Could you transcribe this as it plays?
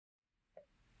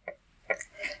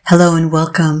Hello and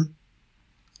welcome.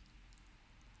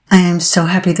 I am so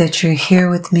happy that you're here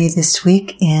with me this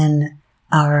week in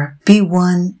our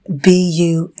B1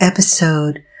 BU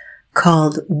episode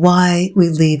called Why We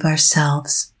Leave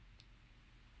Ourselves.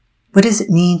 What does it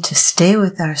mean to stay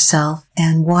with ourselves,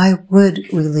 and why would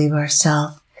we leave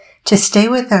ourselves? To stay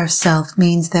with ourselves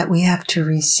means that we have to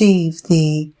receive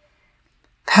the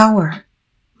power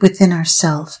within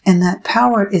ourselves, and that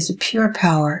power is a pure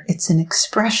power. It's an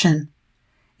expression.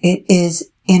 It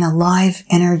is in a live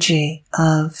energy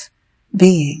of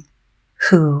being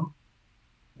who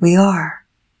we are.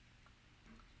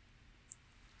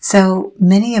 So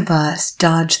many of us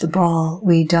dodge the ball.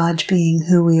 We dodge being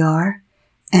who we are,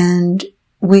 and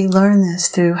we learn this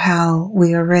through how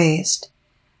we are raised.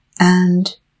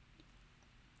 And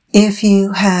if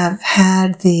you have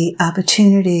had the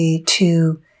opportunity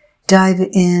to dive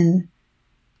in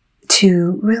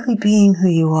to really being who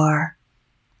you are,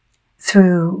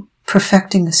 through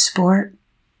perfecting a sport,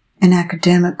 an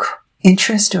academic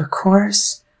interest or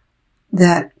course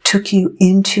that took you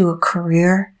into a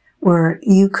career where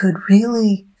you could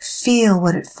really feel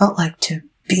what it felt like to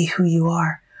be who you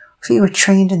are. If you were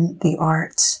trained in the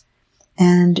arts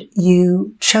and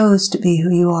you chose to be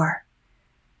who you are,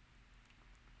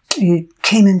 you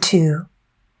came into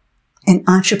an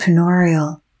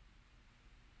entrepreneurial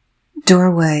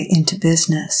doorway into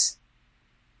business,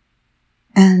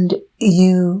 and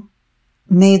you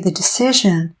made the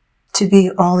decision to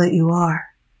be all that you are.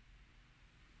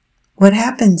 What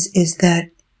happens is that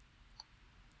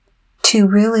to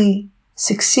really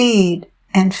succeed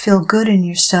and feel good in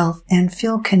yourself and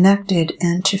feel connected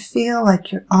and to feel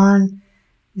like you're on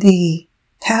the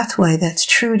pathway that's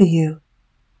true to you,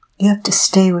 you have to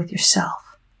stay with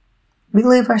yourself. We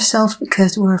leave ourselves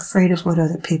because we're afraid of what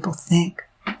other people think.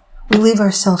 We leave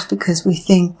ourselves because we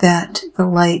think that the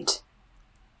light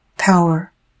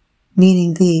power,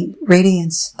 meaning the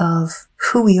radiance of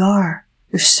who we are,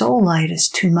 your soul light, is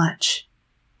too much.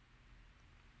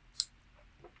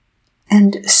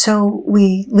 And so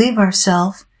we leave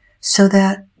ourselves so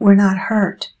that we're not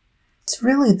hurt. It's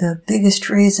really the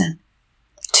biggest reason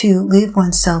to leave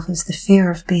oneself is the fear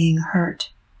of being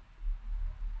hurt.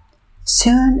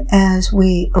 Soon as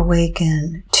we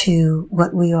awaken to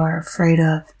what we are afraid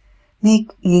of, make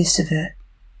use of it.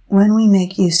 When we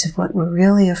make use of what we're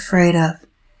really afraid of,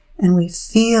 and we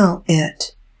feel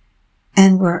it,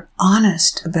 and we're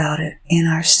honest about it in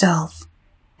ourselves,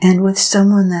 and with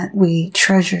someone that we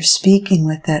treasure speaking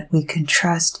with that we can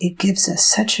trust, it gives us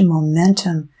such a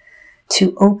momentum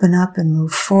to open up and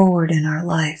move forward in our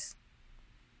life.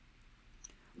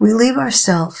 We leave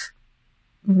ourselves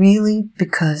really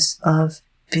because of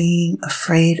being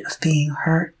afraid of being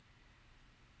hurt,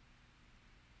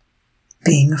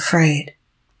 being afraid.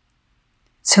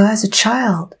 So as a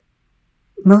child,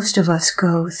 most of us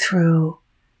go through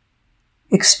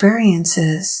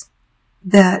experiences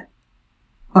that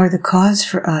are the cause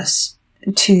for us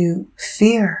to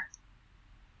fear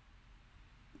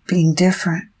being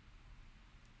different,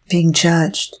 being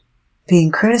judged,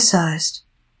 being criticized.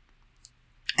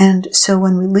 And so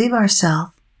when we leave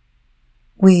ourselves,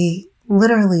 we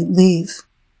literally leave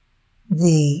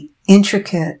the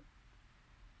intricate,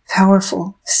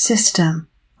 powerful system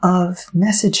of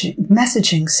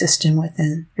messaging system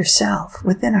within yourself,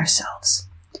 within ourselves.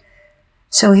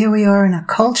 So here we are in a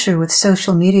culture with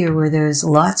social media where there's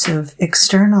lots of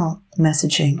external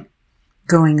messaging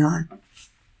going on.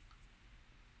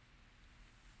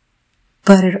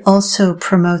 But it also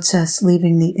promotes us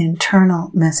leaving the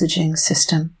internal messaging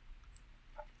system.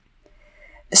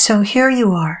 So here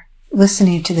you are,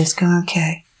 listening to this, going,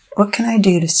 okay, what can I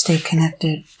do to stay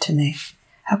connected to me?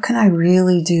 How can I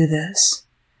really do this?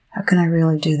 How can I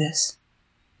really do this?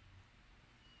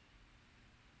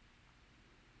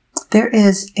 There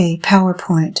is a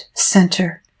PowerPoint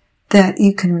center that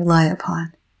you can rely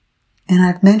upon. And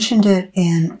I've mentioned it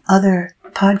in other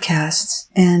podcasts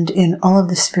and in all of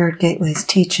the Spirit Gateway's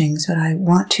teachings, but I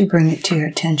want to bring it to your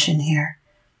attention here.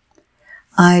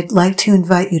 I'd like to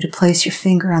invite you to place your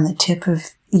finger on the tip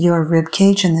of your rib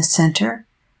cage in the center,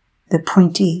 the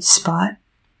pointy spot,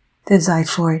 the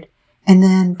xiphoid, and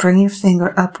then bring your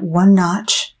finger up one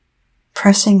notch,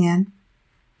 pressing in,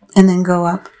 and then go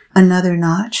up another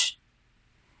notch.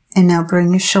 And now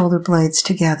bring your shoulder blades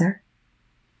together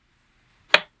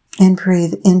and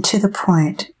breathe into the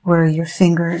point where your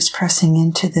finger is pressing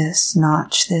into this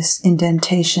notch, this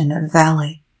indentation of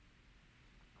valley.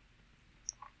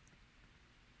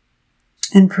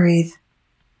 And breathe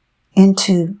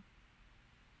into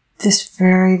this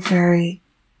very, very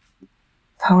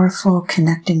powerful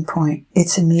connecting point.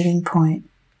 It's a meeting point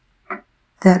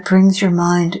that brings your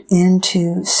mind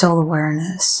into soul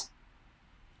awareness.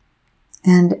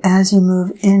 And as you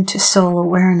move into soul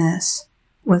awareness,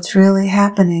 what's really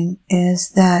happening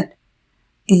is that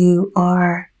you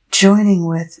are joining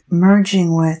with,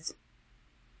 merging with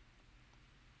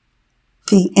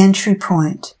the entry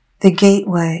point, the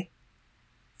gateway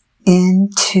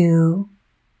into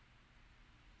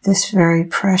this very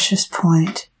precious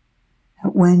point.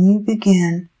 When you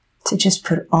begin to just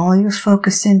put all your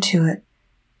focus into it,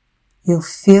 you'll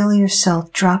feel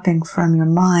yourself dropping from your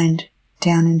mind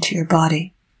down into your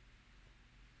body.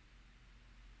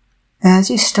 As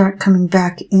you start coming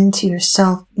back into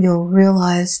yourself, you'll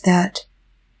realize that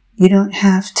you don't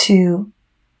have to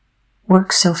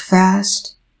work so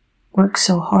fast, work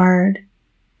so hard.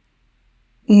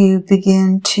 You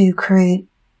begin to create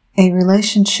a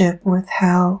relationship with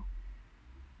how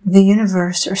the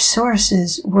universe or source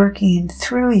is working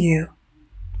through you.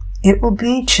 It will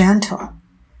be gentle.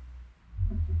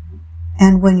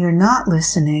 And when you're not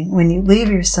listening, when you leave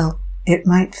yourself, it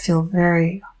might feel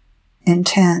very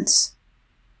intense.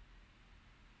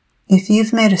 If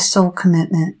you've made a soul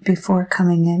commitment before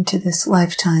coming into this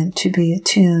lifetime to be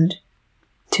attuned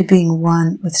to being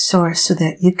one with Source so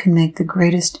that you can make the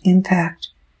greatest impact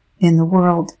in the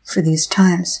world for these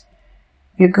times,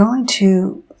 you're going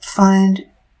to find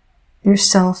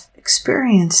yourself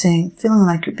experiencing, feeling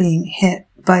like you're being hit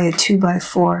by a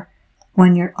 2x4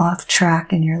 when you're off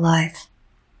track in your life.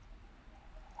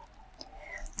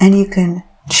 And you can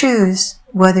choose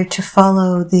whether to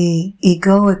follow the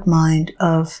egoic mind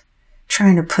of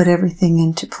trying to put everything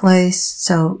into place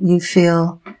so you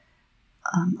feel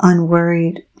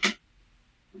unworried,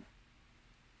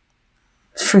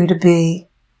 free to be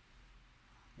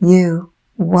you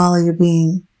while you're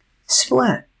being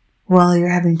split, while you're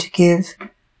having to give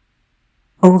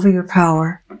over your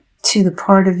power to the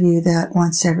part of you that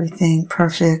wants everything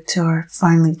perfect or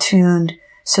finely tuned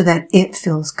so that it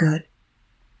feels good.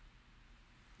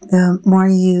 The more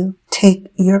you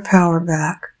take your power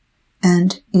back,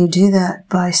 and you do that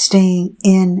by staying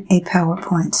in a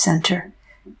PowerPoint center.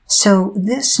 So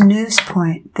this news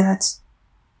point, that's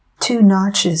 2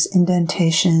 notches,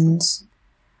 indentations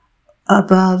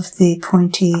above the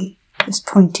pointy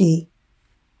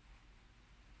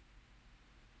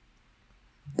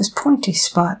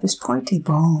spot, this pointy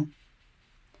bone,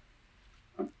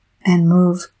 and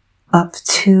move up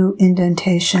 2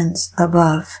 indentations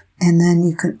above. And then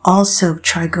you can also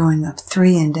try going up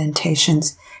 3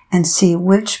 indentations and see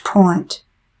which point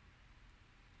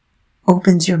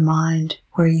opens your mind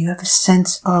where you have a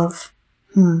sense of,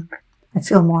 I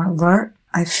feel more alert,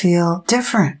 I feel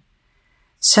different.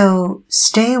 So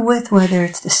stay with whether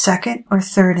it's the 2nd or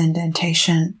 3rd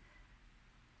indentation.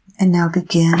 And now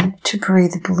begin to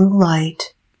breathe blue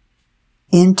light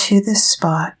into this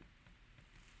spot.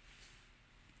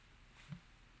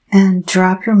 And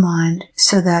drop your mind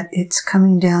so that it's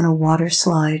coming down a water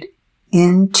slide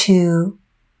into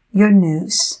your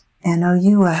nous,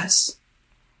 N-O-U-S,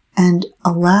 and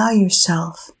allow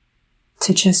yourself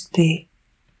to just be.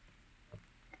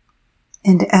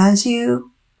 And as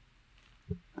you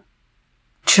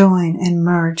join and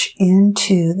merge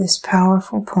into this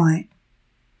powerful point,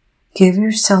 give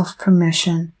yourself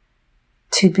permission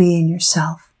to be in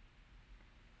yourself.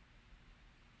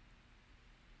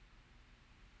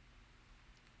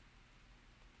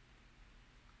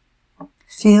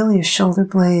 Feel your shoulder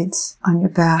blades on your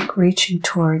back reaching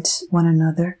towards one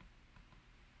another.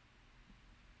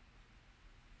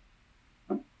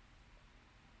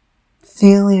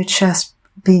 Feel your chest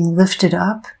being lifted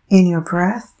up in your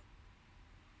breath.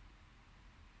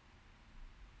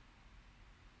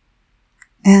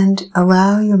 And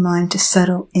allow your mind to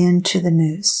settle into the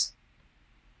nous.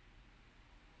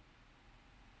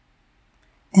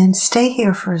 And stay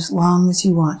here for as long as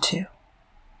you want to.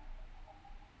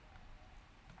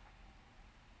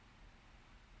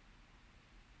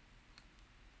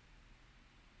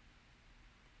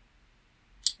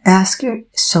 Ask your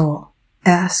soul,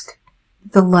 ask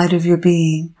the light of your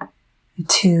being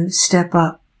to step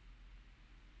up,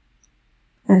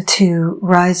 to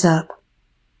rise up,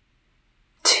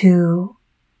 to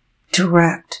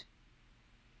direct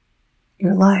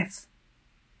your life.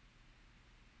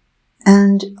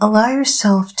 And allow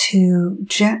yourself to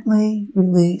gently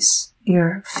release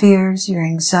your fears, your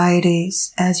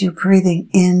anxieties as you're breathing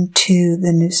into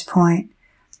the nous point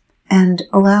and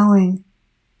allowing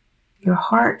your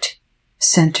heart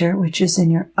center, which is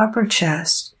in your upper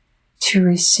chest, to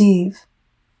receive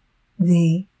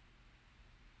the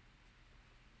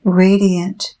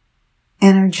radiant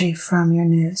energy from your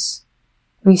nous.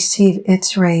 Receive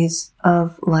its rays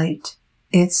of light,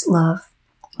 its love,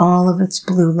 all of its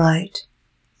blue light,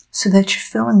 so that you're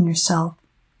filling yourself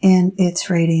in its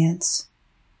radiance.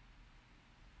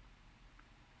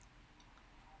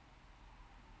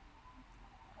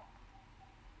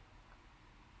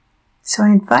 So I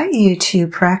invite you to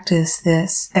practice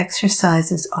this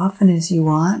exercise as often as you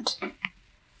want,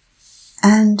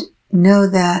 and know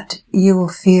that you will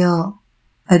feel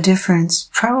a difference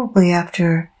probably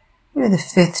after maybe the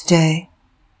 5th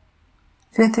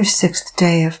or 6th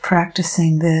day of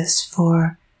practicing this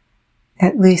for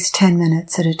at least 10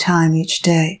 minutes at a time each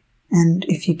day, and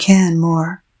if you can,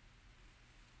 more.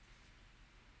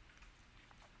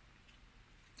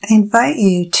 I invite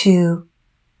you to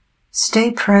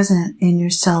stay present in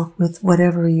yourself with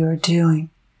whatever you're doing,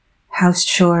 house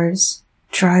chores,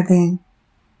 driving,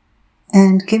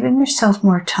 and giving yourself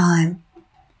more time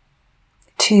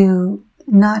to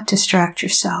not distract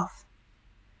yourself.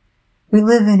 We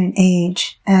live in an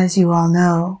age, as you all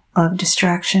know, of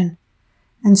distraction.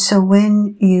 And so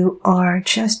when you are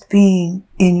just being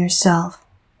in yourself,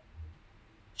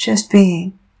 just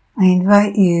being, I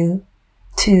invite you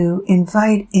to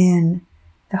invite in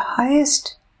the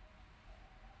highest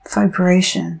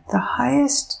vibration, the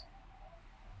highest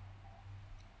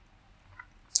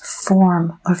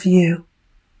form of you,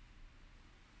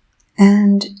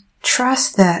 and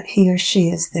trust that he or she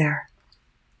is there.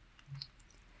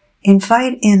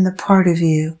 Invite in the part of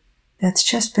you that's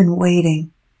just been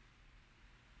waiting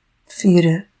for you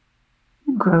to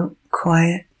grow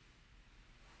quiet,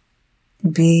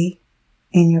 be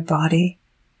in your body,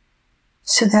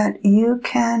 so that you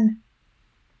can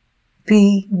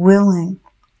be willing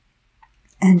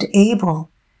and able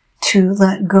to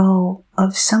let go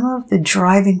of some of the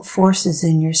driving forces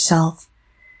in yourself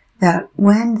that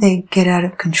when they get out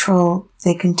of control,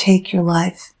 they can take your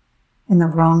life in the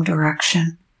wrong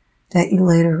direction that you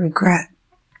later regret.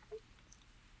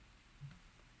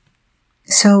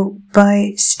 So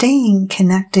by staying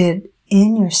connected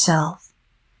in yourself,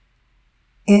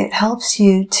 it helps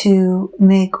you to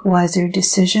make wiser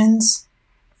decisions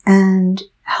and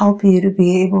help you to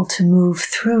be able to move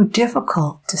through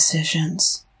difficult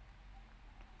decisions.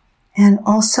 And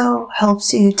also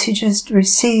helps you to just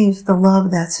receive the love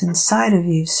that's inside of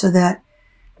you so that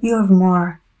you have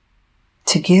more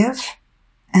to give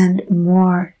and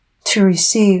more to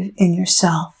receive in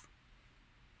yourself.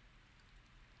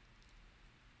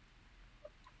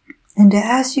 And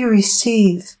as you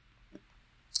receive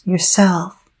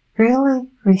yourself, really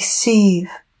receive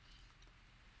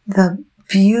the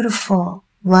beautiful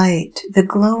light, the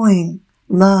glowing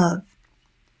love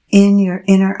in your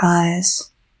inner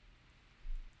eyes,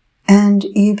 and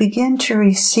you begin to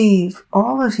receive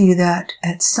all of you that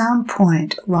at some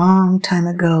point a long time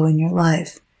ago in your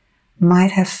life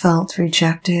might have felt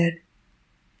rejected.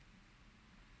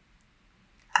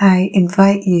 I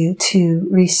invite you to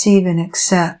receive and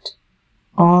accept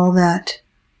all that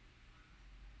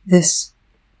this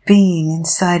being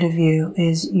inside of you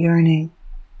is yearning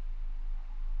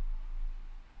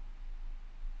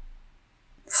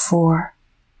for,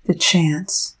 the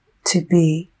chance to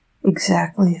be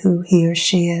exactly who he or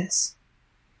she is.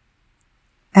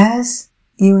 As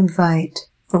you invite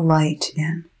the light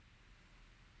in,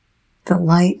 the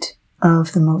light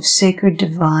of the most sacred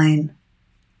divine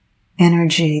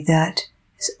energy that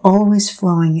is always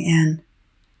flowing in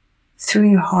through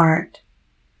your heart,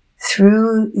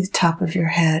 through the top of your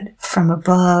head, from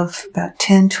above, about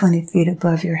 10-20 feet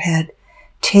above your head,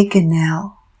 take in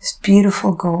now this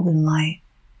beautiful golden light.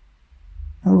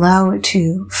 Allow it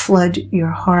to flood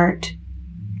your heart.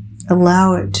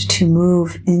 Allow it to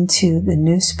move into the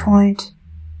noose point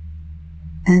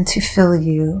and to fill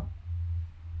you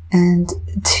and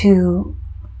to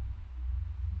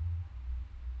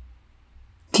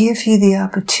give you the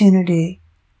opportunity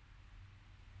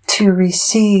to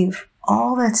receive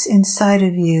all that's inside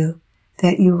of you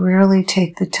that you rarely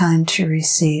take the time to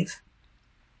receive.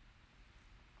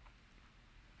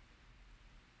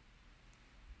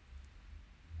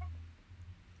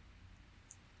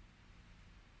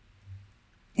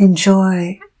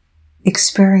 Enjoy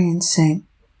experiencing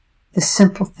the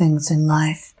simple things in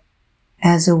life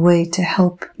as a way to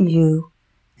help you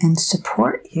and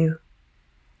support you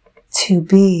to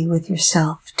be with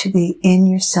yourself, to be in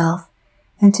yourself,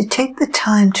 and to take the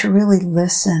time to really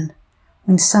listen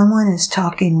when someone is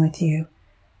talking with you.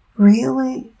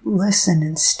 Really listen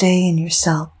and stay in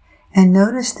yourself and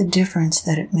notice the difference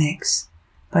that it makes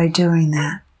by doing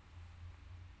that.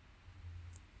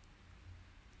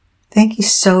 Thank you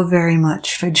so very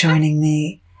much for joining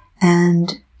me,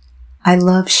 and I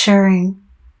love sharing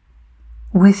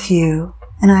with you,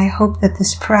 and I hope that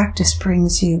this practice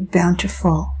brings you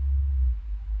bountiful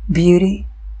beauty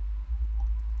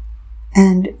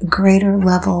and greater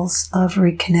levels of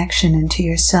reconnection into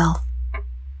yourself.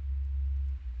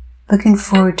 Looking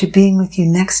forward to being with you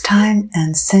next time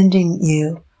and sending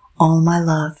you all my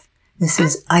love. This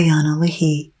is Ayana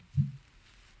Lahi.